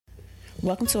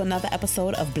Welcome to another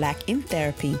episode of Black in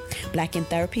Therapy. Black in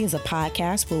Therapy is a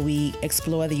podcast where we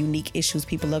explore the unique issues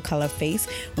people of color face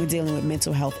when dealing with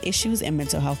mental health issues and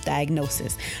mental health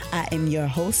diagnosis. I am your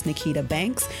host, Nikita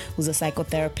Banks, who's a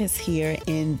psychotherapist here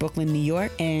in Brooklyn, New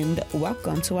York, and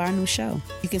welcome to our new show.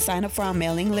 You can sign up for our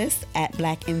mailing list at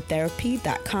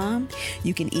blackintherapy.com.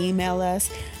 You can email us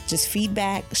just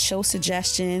feedback, show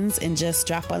suggestions, and just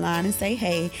drop a line and say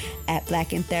hey at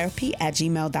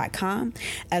blackintherapy@gmail.com,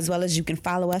 as well as you can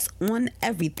follow us on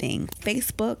everything,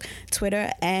 Facebook,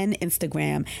 Twitter, and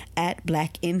Instagram at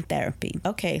Black in Therapy.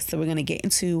 Okay, so we're going to get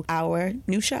into our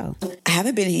new show. I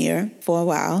haven't been here for a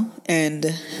while and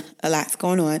a lot's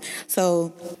going on.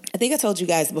 So I think I told you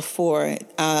guys before,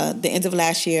 the end of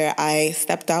last year, I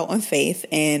stepped out on faith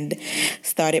and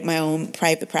started my own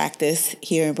private practice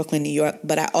here in Brooklyn, New York,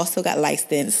 but I also got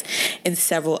licensed in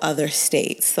several other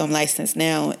states. So I'm licensed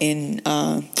now in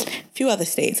a few other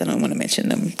states. I don't want to mention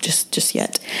them just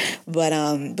yet.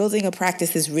 But building a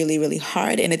practice is really, really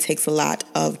hard, and it takes a lot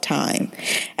of time,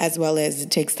 as well as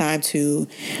it takes time to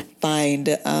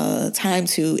find time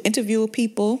to interview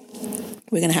people.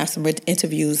 We're going to have some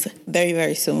interviews very,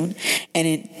 very soon.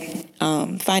 And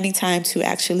finding time to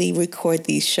actually record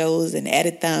these shows and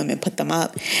edit them and put them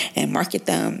up and market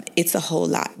them, it's a whole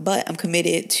lot. But I'm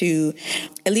committed to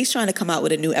at least trying to come out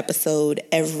with a new episode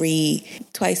every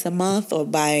twice a month or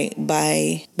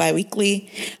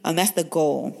bi-weekly. That's the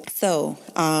goal. So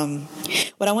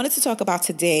what I wanted to talk about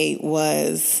today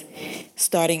was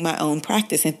starting my own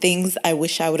practice and things I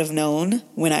wish I would have known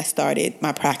when I started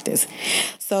my practice.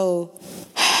 So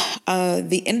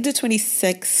the end of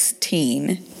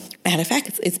 2016, matter of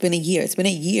fact, it's been a year. It's been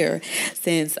a year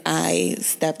since I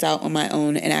stepped out on my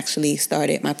own and actually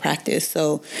started my practice.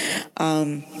 So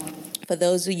for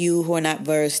those of you who are not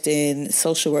versed in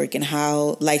social work and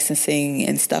how licensing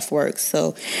and stuff works.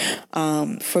 So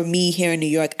for me here in New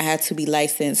York, I had to be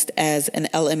licensed as an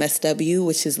LMSW,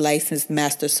 which is Licensed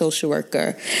Master Social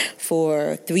Worker,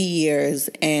 for 3 years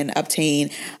and obtain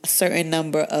a certain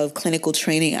number of clinical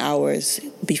training hours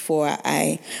before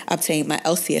I obtained my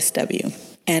LCSW.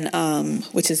 And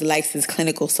which is licensed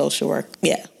clinical social work.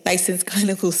 Yeah, licensed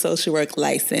clinical social work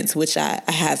license, which I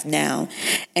have now.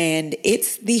 And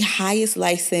it's the highest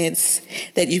license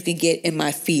that you can get in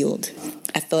my field.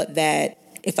 I thought that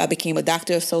if I became a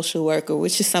doctor of social worker,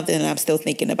 which is something that I'm still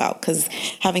thinking about, because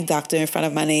having doctor in front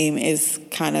of my name is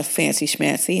kind of fancy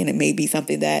schmancy, and it may be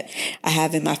something that I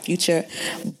have in my future.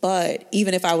 But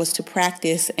even if I was to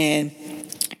practice and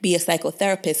be a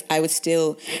psychotherapist, I would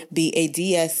still be a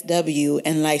DSW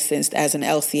and licensed as an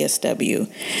LCSW.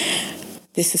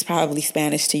 This is probably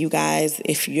Spanish to you guys.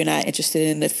 If you're not interested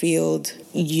in the field,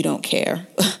 you don't care.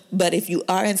 But if you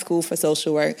are in school for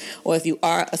social work, or if you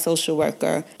are a social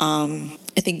worker,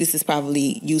 I think this is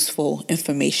probably useful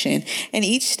information. And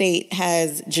each state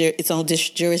has its own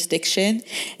jurisdiction,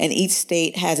 and each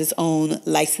state has its own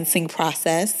licensing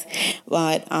process.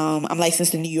 But I'm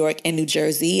licensed in New York and New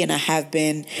Jersey, and I have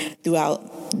been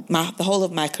throughout the whole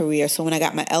of my career. So when I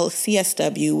got my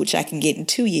LCSW, which I can get in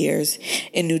 2 years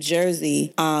in New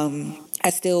Jersey, I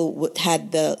still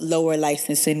had the lower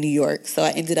license in New York. So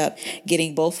I ended up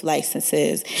getting both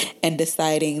licenses and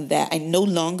deciding that I no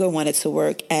longer wanted to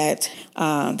work at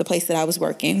the place that I was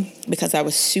working because I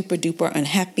was super duper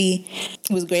unhappy.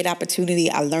 It was a great opportunity.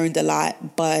 I learned a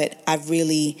lot, but I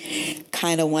really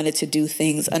kind of wanted to do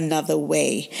things another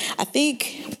way. I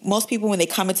think most people, when they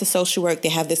come into social work, they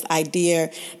have this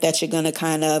idea that you're going to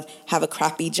kind of have a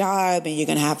crappy job and you're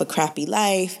going to have a crappy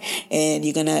life and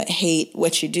you're going to hate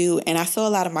what you do. And I saw a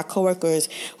lot of my coworkers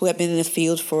who have been in the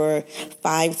field for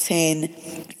 5, 10,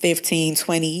 15,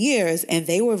 20 years, and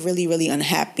they were really, really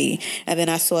unhappy. And then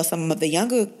I saw some of the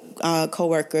younger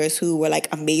coworkers who were like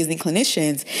amazing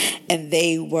clinicians, and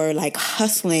they were like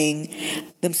hustling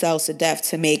themselves to death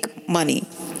to make money.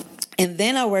 And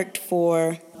then I worked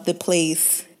for the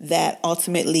place that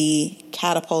ultimately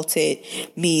catapulted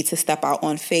me to step out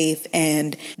on faith.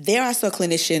 And there I saw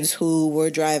clinicians who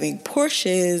were driving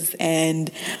Porsches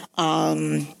and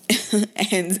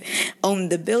and owned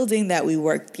the building that we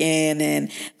worked in, and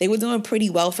they were doing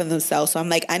pretty well for themselves. So I'm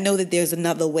like, I know that there's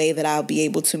another way that I'll be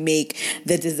able to make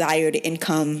the desired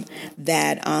income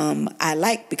that I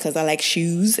like, because I like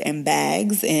shoes and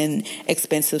bags and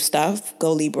expensive stuff.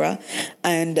 Go Libra.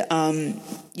 And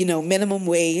minimum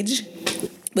wage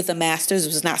with a master's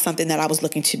was not something that I was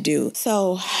looking to do.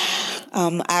 So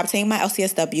I obtained my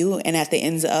LCSW, and at the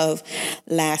end of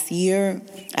last year,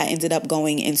 I ended up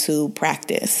going into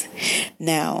practice.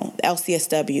 Now,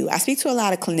 LCSW, I speak to a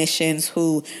lot of clinicians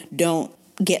who don't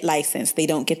get licensed. They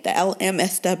don't get the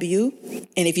LMSW.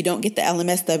 And if you don't get the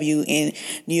LMSW in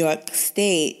New York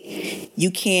State,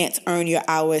 you can't earn your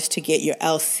hours to get your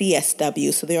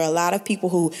LCSW. So there are a lot of people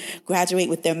who graduate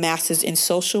with their master's in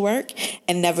social work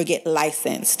and never get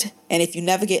licensed. And if you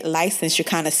never get licensed, you're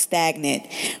kind of stagnant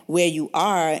where you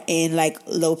are in like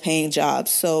low paying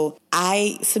jobs. So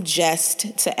I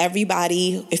suggest to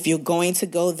everybody, if you're going to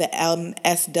go the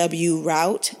MSW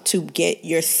route, to get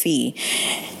your C.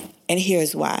 And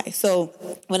here's why. So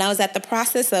when I was at the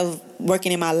process of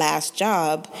working in my last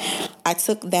job, I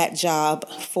took that job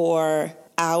for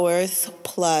hours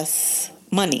plus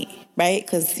money, right?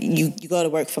 Because you go to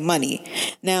work for money.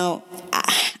 Now,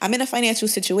 I'm in a financial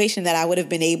situation that I would have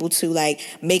been able to like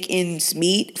make ends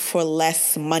meet for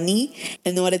less money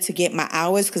in order to get my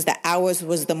hours, because the hours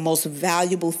was the most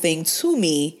valuable thing to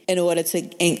me in order to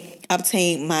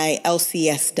obtain my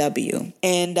LCSW.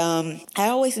 And I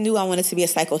always knew I wanted to be a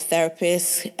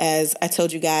psychotherapist, as I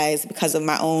told you guys, because of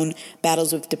my own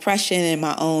battles with depression and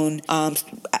my own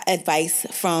advice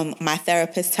from my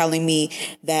therapist telling me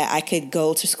that I could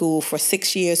go to school for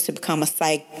 6 years to become a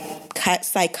psychologist,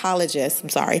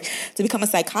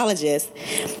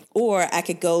 or I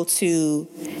could go to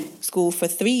school for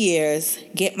 3 years,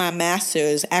 get my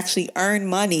master's, actually earn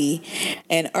money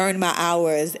and earn my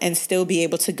hours and still be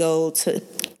able to go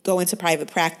into private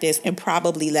practice in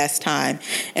probably less time.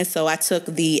 And so I took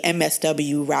the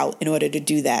MSW route in order to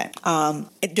do that.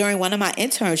 During one of my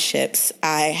internships,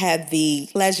 I had the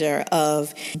pleasure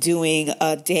of doing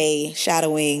a day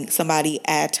shadowing somebody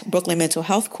at Brooklyn Mental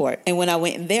Health Court. And when I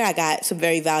went in there, I got some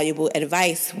very valuable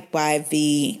advice by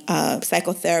the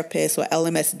psychotherapist, or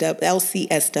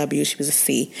LCSW, she was a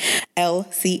C,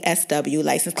 LCSW,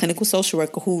 licensed clinical social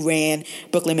worker, who ran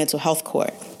Brooklyn Mental Health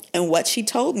Court. And what she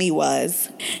told me was,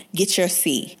 get your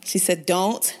C. She said,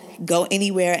 don't go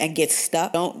anywhere and get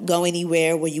stuck. Don't go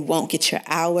anywhere where you won't get your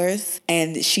hours.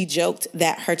 And she joked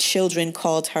that her children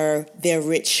called her their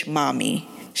rich mommy.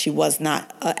 She was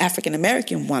not an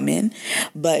African-American woman,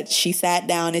 but she sat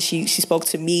down and she spoke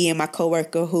to me and my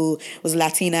coworker, who was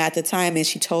Latina at the time, and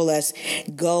she told us,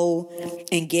 go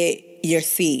and get your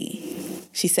C.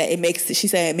 She said it makes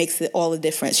it all the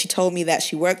difference. She told me that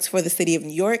she works for the city of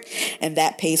New York, and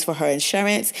that pays for her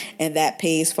insurance, and that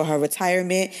pays for her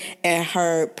retirement, and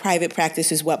her private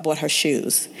practice is what bought her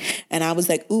shoes. And I was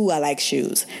like, ooh, I like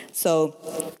shoes. So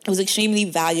it was extremely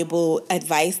valuable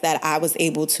advice that I was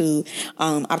able to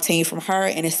obtain from her,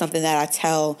 and it's something that I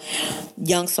tell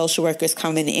young social workers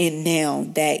coming in now,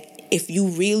 that if you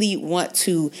really want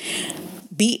to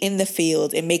be in the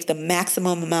field and make the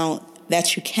maximum amount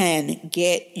that you can,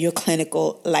 get your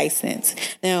clinical license.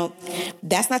 Now,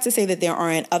 that's not to say that there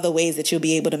aren't other ways that you'll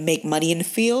be able to make money in the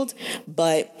field,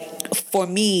 but for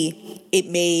me, it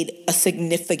made a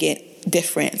significant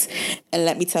difference. And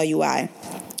let me tell you why.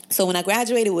 So when I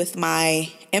graduated with my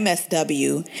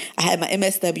MSW, I had my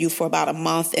MSW for about a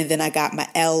month, and then I got my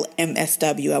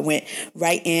LMSW. I went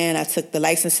right in, I took the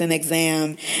licensing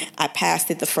exam, I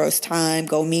passed it the first time,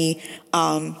 go me,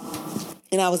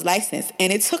 and I was licensed.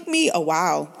 And it took me a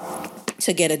while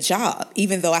to get a job.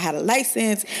 Even though I had a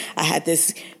license, I had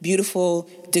this beautiful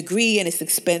degree and this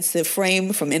expensive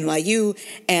frame from NYU,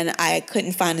 and I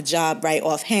couldn't find a job right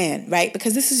offhand, right?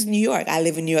 Because this is New York. I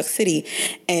live in New York City.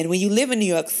 And when you live in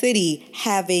New York City,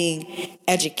 having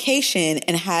education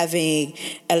and having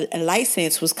a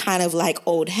license was kind of like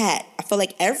old hat. I feel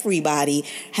like everybody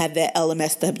had that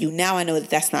LMSW. Now I know that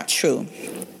that's not true.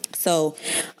 So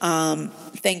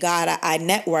thank God I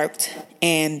networked,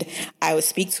 and I would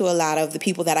speak to a lot of the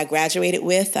people that I graduated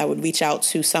with. I would reach out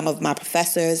to some of my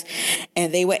professors,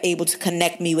 and they were able to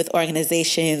connect me with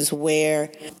organizations where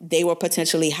they were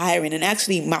potentially hiring. And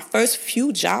actually, my first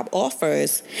few job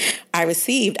offers I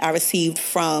received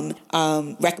from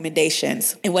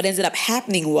recommendations. And what ended up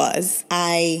happening was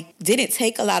I didn't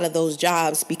take a lot of those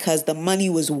jobs because the money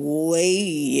was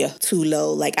way too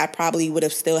low. Like, I probably would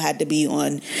have still had to be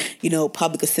on,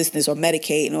 public assistance or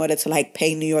Medicaid in order to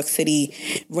pay New York City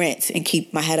rent and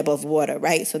keep my head above water,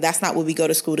 right? So that's not what we go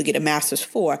to school to get a master's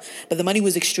for. But the money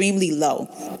was extremely low,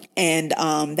 and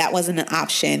that wasn't an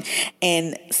option.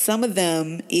 And some of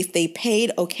them, if they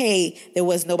paid okay, there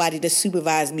was nobody to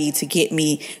supervise me to get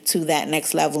me to that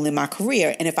next level in my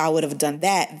career. And if I would have done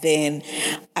that, then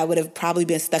I would have probably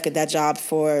been stuck at that job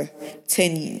for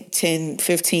 10,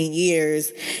 15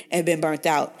 years and been burnt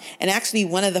out. And actually,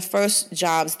 one of the first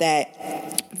jobs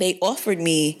that they offered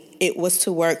me, it was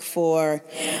to work for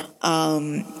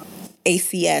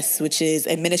ACS, which is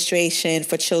Administration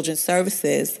for Children's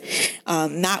Services,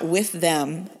 not with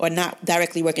them or not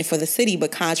directly working for the city,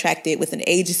 but contracted with an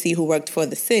agency who worked for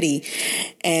the city.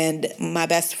 And my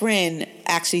best friend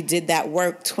actually did that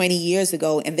work 20 years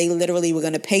ago, and they literally were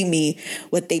going to pay me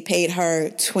what they paid her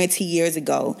 20 years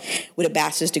ago with a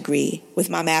bachelor's degree, with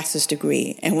my master's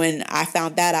degree. And when I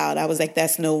found that out, I was like,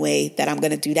 that's no way that I'm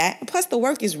going to do that. Plus, the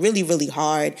work is really, really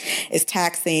hard. It's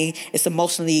taxing. It's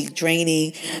emotionally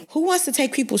draining. Who wants to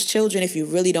take people's children if you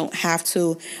really don't have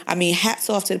to? I mean, hats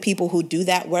off to the people who do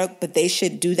that work, but they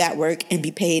should do that work and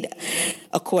be paid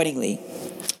accordingly.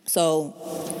 So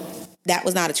that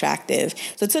was not attractive.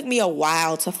 So it took me a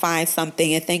while to find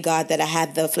something, and thank God that I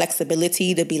had the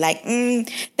flexibility to be like,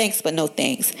 thanks, but no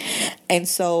thanks. And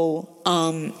so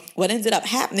what ended up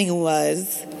happening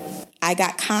was I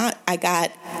got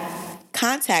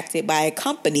contacted by a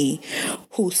company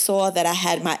who saw that I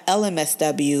had my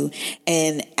LMSW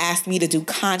and asked me to do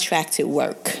contracted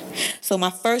work. So my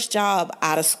first job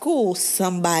out of school,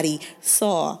 somebody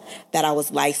saw that I was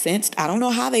licensed. I don't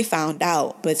know how they found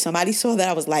out, but somebody saw that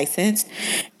I was licensed,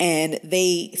 and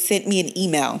they sent me an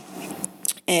email.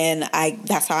 And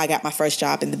that's how I got my first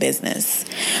job in the business.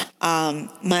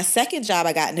 My second job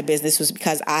I got in the business was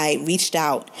because I reached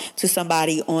out to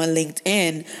somebody on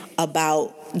LinkedIn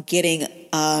about getting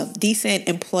decent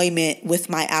employment with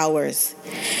my hours.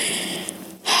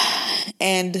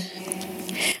 And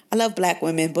I love Black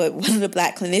women, but one of the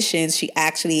Black clinicians, she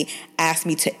actually asked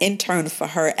me to intern for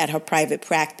her at her private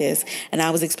practice. And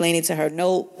I was explaining to her,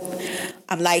 no,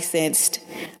 I'm licensed.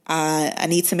 I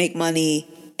need to make money.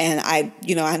 And I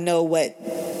know what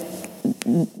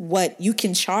you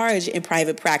can charge in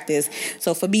private practice.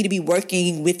 So for me to be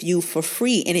working with you for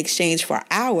free in exchange for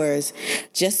hours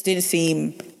just didn't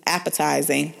seem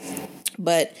appetizing.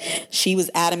 But she was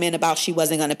adamant about she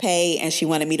wasn't going to pay, and she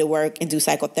wanted me to work and do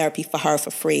psychotherapy for her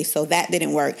for free. So that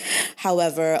didn't work.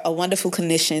 However, a wonderful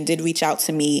clinician did reach out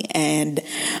to me, and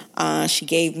she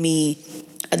gave me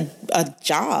a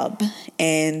job,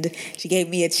 and she gave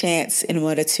me a chance in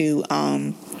order to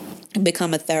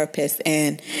become a therapist,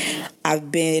 and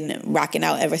I've been rocking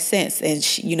out ever since. And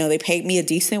they paid me a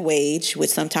decent wage, which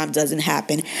sometimes doesn't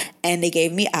happen, and they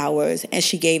gave me hours, and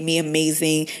she gave me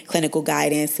amazing clinical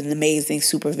guidance and amazing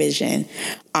supervision,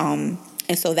 and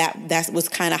so that was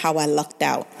kind of how I lucked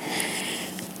out.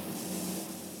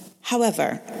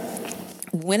 However,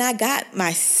 when I got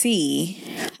my C,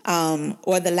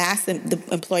 or the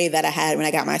employee that I had when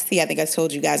I got my C, I think I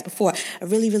told you guys before, I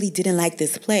really, really didn't like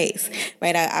this place,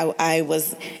 right? I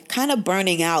was kind of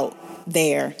burning out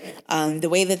there. The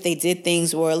way that they did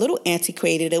things were a little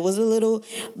antiquated. It was a little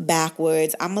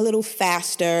backwards. I'm a little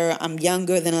faster. I'm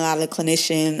younger than a lot of the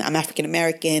clinicians. I'm African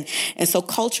American. And so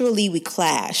culturally we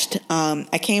clashed.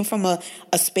 I came from a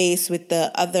space with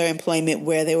the other employment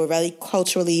where they were really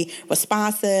culturally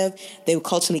responsive. They were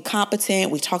culturally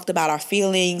competent. We talked about our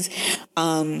feelings.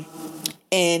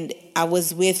 And I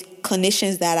was with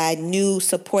clinicians that I knew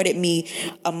supported me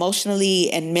emotionally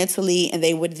and mentally, and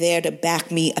they were there to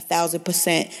back me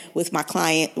 1,000% with my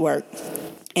client work.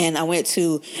 And I went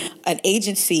to an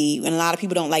agency, and a lot of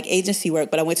people don't like agency work,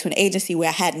 but I went to an agency where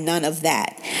I had none of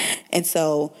that. And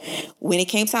so when it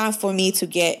came time for me to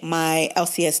get my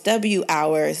LCSW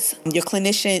hours, your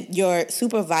clinician, your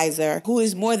supervisor, who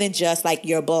is more than just like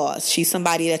your boss, she's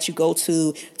somebody that you go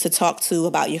to talk to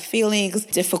about your feelings,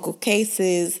 difficult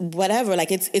cases, whatever.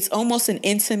 Like it's almost an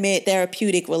intimate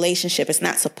therapeutic relationship. It's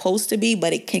not supposed to be,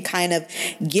 but it can kind of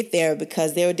get there,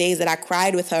 because there were days that I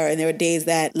cried with her, and there were days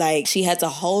that like she had to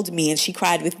hold me and she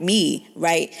cried with me,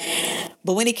 right?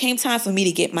 But when it came time for me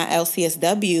to get my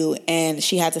LCSW, and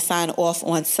she had to sign off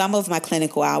on some of my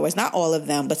clinical hours, not all of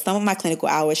them, but some of my clinical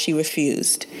hours, she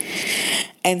refused.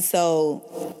 And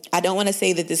so I don't want to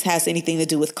say that this has anything to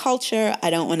do with culture.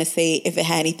 I don't want to say if it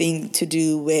had anything to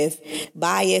do with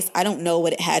bias. I don't know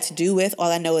what it had to do with.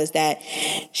 All I know is that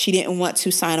she didn't want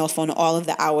to sign off on all of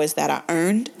the hours that I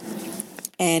earned.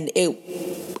 And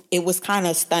it was kind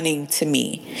of stunning to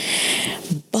me.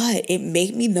 But it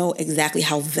made me know exactly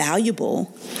how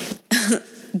valuable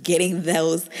getting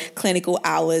those clinical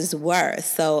hours were.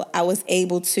 So I was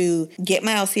able to get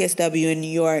my LCSW in New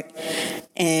York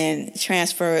and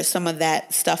transfer some of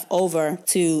that stuff over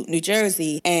to New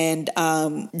Jersey. And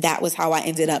that was how I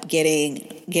ended up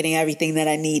getting everything that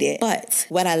I needed. But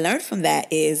what I learned from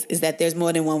that is that there's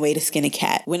more than one way to skin a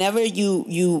cat. Whenever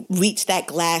you reach that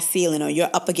glass ceiling, or you're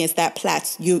up against that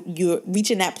you're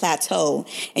reaching that plateau,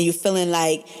 and you're feeling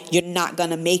like you're not going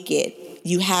to make it,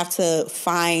 you have to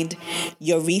find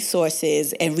your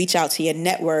resources and reach out to your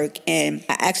network. And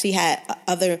I actually had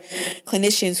other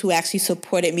clinicians who actually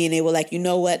supported me, and they were like, you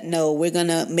know what? No, we're going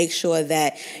to make sure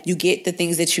that you get the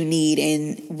things that you need,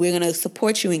 and we're going to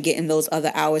support you in getting those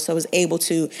other hours. So I was able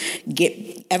to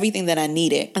get everything that I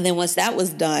needed. And then once that was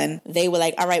done, they were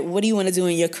like, all right, what do you want to do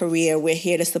in your career? We're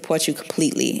here to support you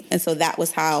completely. And so that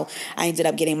was how I ended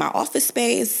up getting my office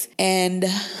space. And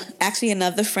actually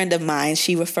another friend of mine,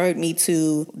 she referred me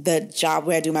to the job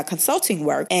where I do my consulting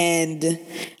work. And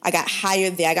I got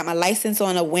hired there. I got my license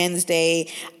on a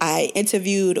Wednesday. I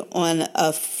interviewed on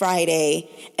a Friday.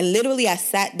 And literally I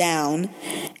sat down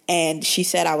and she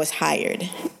said I was hired.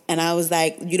 And I was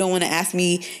like, you don't want to ask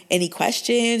me any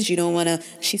questions? You don't want to?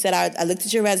 She said, I looked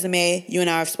at your resume. You and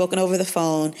I have spoken over the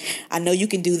phone. I know you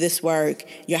can do this work.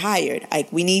 You're hired.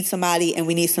 Like, we need somebody, and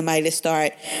we need somebody to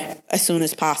start as soon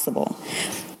as possible.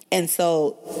 And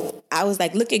so I was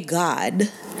like, look at God.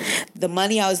 The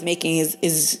money I was making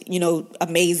is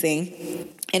amazing.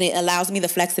 And it allows me the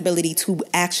flexibility to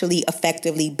actually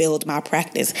effectively build my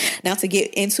practice. Now, to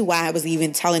get into why I was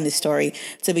even telling this story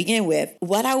to begin with,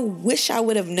 what I wish I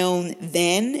would have known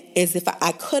then is if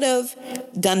I could have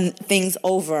done things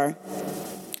over,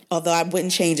 although I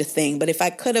wouldn't change a thing, but if I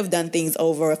could have done things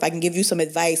over, if I can give you some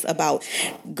advice about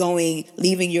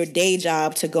leaving your day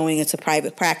job to going into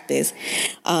private practice,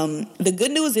 the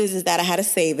good news is that I had a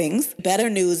savings. Better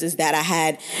news is that I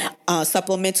had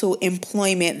supplemental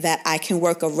employment that I can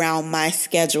work around my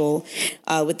schedule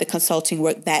with the consulting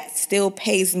work that still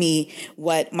pays me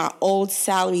what my old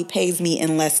salary pays me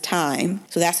in less time.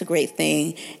 So that's a great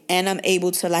thing. And I'm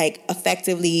able to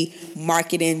effectively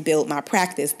market and build my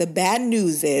practice. The bad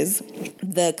news is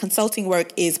the consulting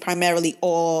work is primarily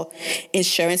all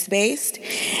insurance-based,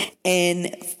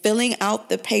 and filling out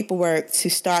the paperwork to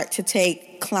start to take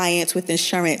clients with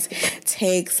insurance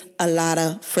takes a lot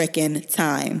of freaking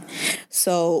time.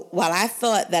 So while I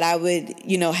thought that I would,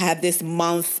 have this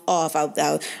month off,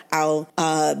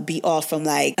 I'll be off from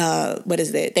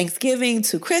Thanksgiving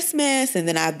to Christmas, and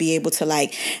then I'd be able to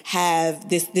have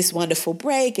this wonderful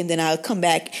break, and then I'll come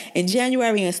back in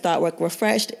January and start work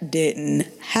refreshed. Didn't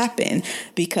happen,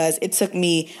 because it took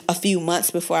me a few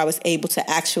months before I was able to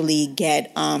actually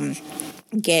get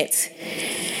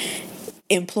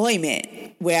employment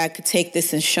where I could take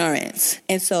this insurance.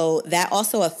 And so that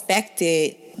also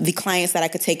affected the clients that I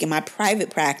could take in my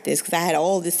private practice, because I had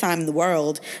all this time in the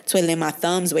world twiddling my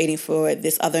thumbs waiting for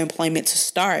this other employment to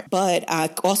start. But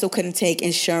I also couldn't take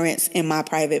insurance in my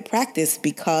private practice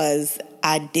because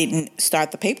I didn't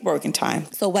start the paperwork in time.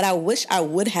 So what I wish I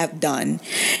would have done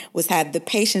was have the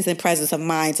patience and presence of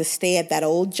mind to stay at that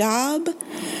old job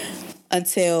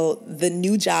until the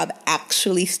new job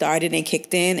actually started and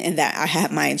kicked in, and that I had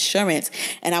my insurance.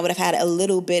 And I would have had a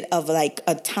little bit of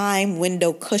a time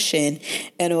window cushion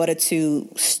in order to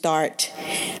start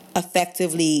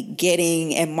effectively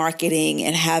getting and marketing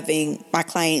and having my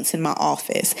clients in my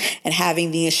office and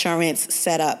having the insurance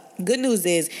set up. Good news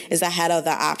is I had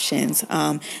other options.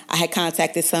 I had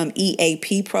contacted some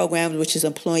EAP programs, which is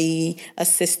employee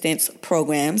assistance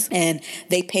programs, and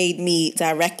they paid me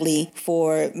directly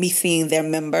for me seeing their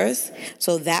members.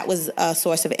 So that was a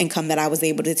source of income that I was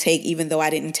able to take, even though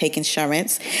I didn't take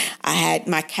insurance. I had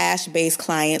my cash-based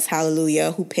clients,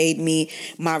 hallelujah, who paid me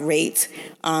my rate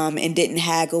and didn't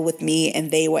haggle with me,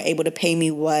 and they were able to pay me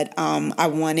what I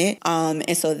wanted.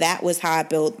 And so that was how I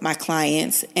built my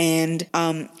clients. And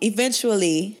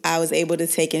eventually, I was able to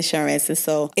take insurance. And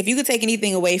so if you could take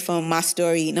anything away from my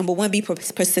story, number one, be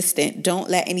persistent. Don't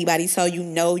let anybody tell you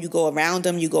no. You go around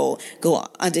them. You go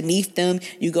underneath them.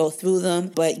 You go through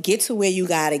them. But get to where you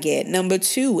got to get. Number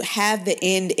two, have the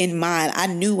end in mind. I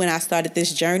knew when I started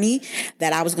this journey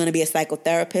that I was going to be a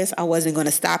psychotherapist. I wasn't going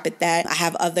to stop at that. I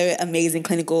have other amazing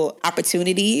clinical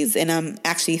opportunities, and I'm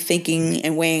actually thinking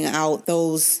and weighing out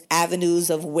those avenues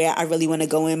of where I really want to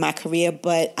go in my career.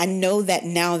 But I know that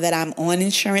now that I'm on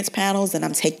insurance panels and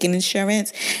I'm taking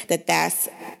insurance, that's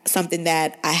something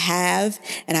that I have,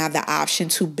 and I have the option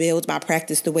to build my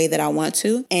practice the way that I want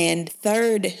to. And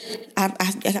third,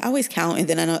 I always count and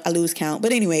then I lose count.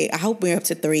 But anyway, I hope we're up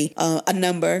to 3, a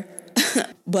number.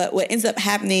 But what ends up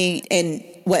happening, and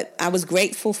what I was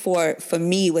grateful for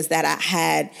me, was that I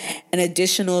had an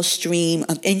additional stream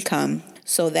of income,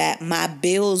 so that my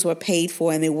bills were paid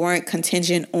for and they weren't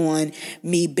contingent on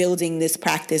me building this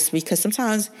practice. Because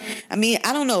sometimes, I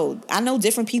don't know. I know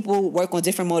different people work on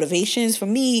different motivations. For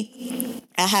me,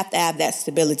 I have to have that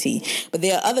stability. But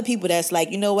there are other people that's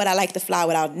like, you know what, I like to fly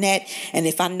without net. And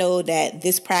if I know that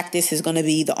this practice is going to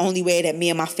be the only way that me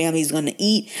and my family is going to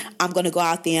eat, I'm going to go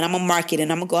out there and I'm going to market,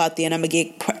 and I'm going to go out there and I'm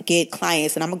going to get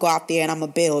clients, and I'm going to go out there and I'm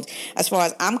going to build. As far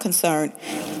as I'm concerned,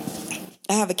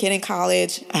 I have a kid in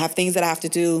college. I have things that I have to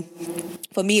do.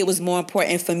 For me, it was more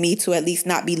important for me to at least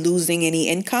not be losing any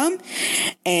income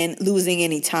and losing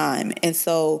any time. And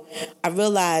so I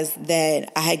realized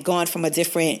that I had gone from a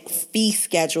different fee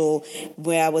schedule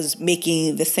where I was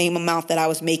making the same amount that I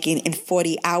was making in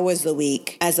 40 hours a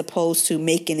week, as opposed to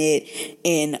making it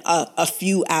in a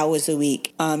few hours a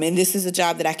week. And this is a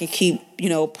job that I can keep,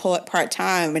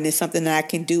 part-time, and it's something that I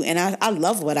can do. And I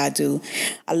love what I do.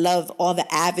 I love all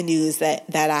the avenues that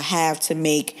I have to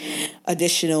make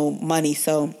additional money.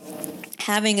 So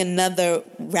having another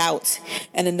route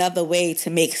and another way to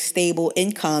make stable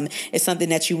income is something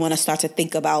that you want to start to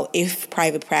think about if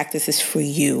private practice is for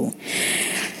you.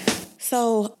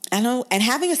 So I know, and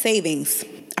having a savings,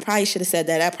 I probably should have said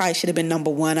that. That probably should have been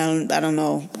number one. I don't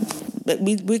know, but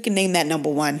we can name that number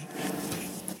one,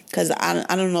 because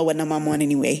I don't know what number I'm on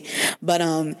anyway. But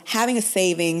having a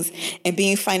savings and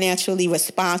being financially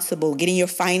responsible, getting your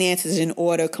finances in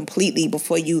order completely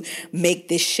before you make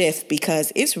this shift,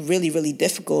 because it's really, really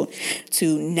difficult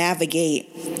to navigate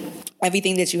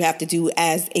everything that you have to do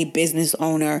as a business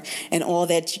owner, and all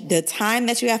that, the time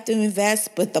that you have to invest,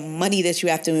 but the money that you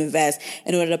have to invest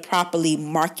in order to properly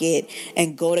market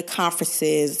and go to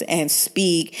conferences and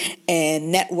speak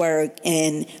and network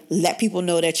and let people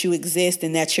know that you exist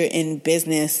and that you're in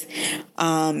business.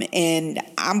 And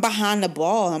I'm behind the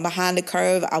ball. I'm behind the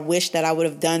curve. I wish that I would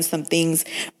have done some things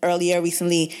earlier.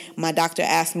 Recently, my doctor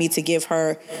asked me to give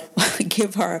her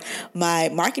my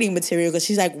marketing material, because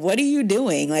she's like, what are you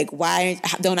doing? Like, why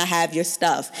don't I have your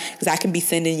stuff? Because I can be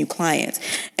sending you clients.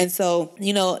 And so,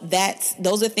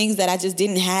 those are things that I just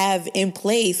didn't have in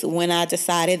place when I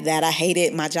decided that I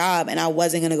hated my job and I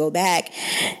wasn't going to go back.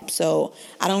 So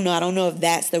I don't know if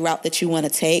that's the route that you want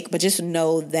to take, but just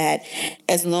know that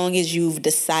as long as you've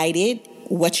decided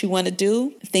what you want to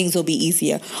do, things will be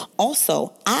easier.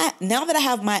 Also, now that I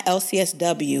have my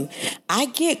LCSW, I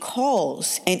get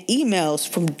calls and emails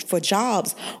for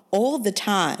jobs all the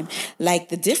time. Like,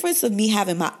 the difference of me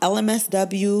having my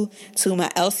LMSW to my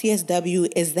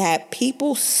LCSW is that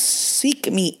people seek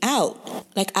me out.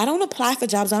 Like, I don't apply for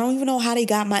jobs. I don't even know how they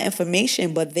got my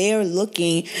information, but they're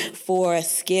looking for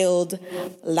skilled,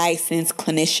 licensed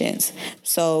clinicians.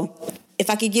 So if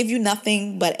I could give you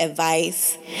nothing but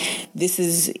advice, this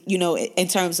is, in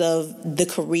terms of the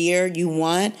career you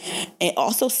want, and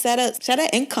also set an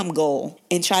income goal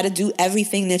and try to do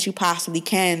everything that you possibly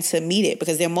can to meet it,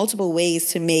 because there are multiple ways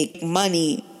to make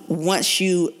money once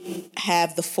you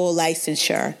have the full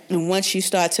licensure and once you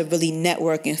start to really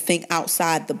network and think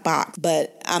outside the box.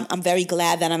 But I'm very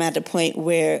glad that I'm at the point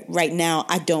where right now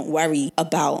I'm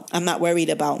not worried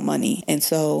about money. And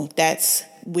so that's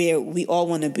where we all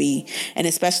want to be. And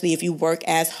especially if you work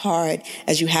as hard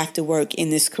as you have to work in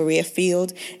this career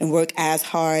field, and work as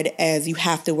hard as you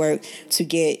have to work to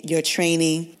get your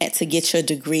training, and to get your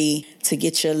degree, to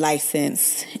get your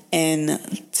license, and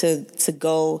to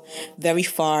go very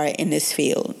far in this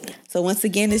field. So once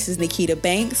again, this is Nikita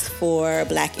Banks for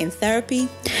Black in Therapy.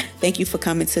 Thank you for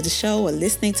coming to the show, or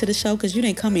listening to the show, because you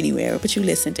didn't come anywhere, but you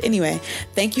listened. Anyway,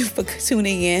 thank you for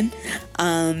tuning in,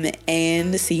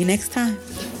 and see you next time.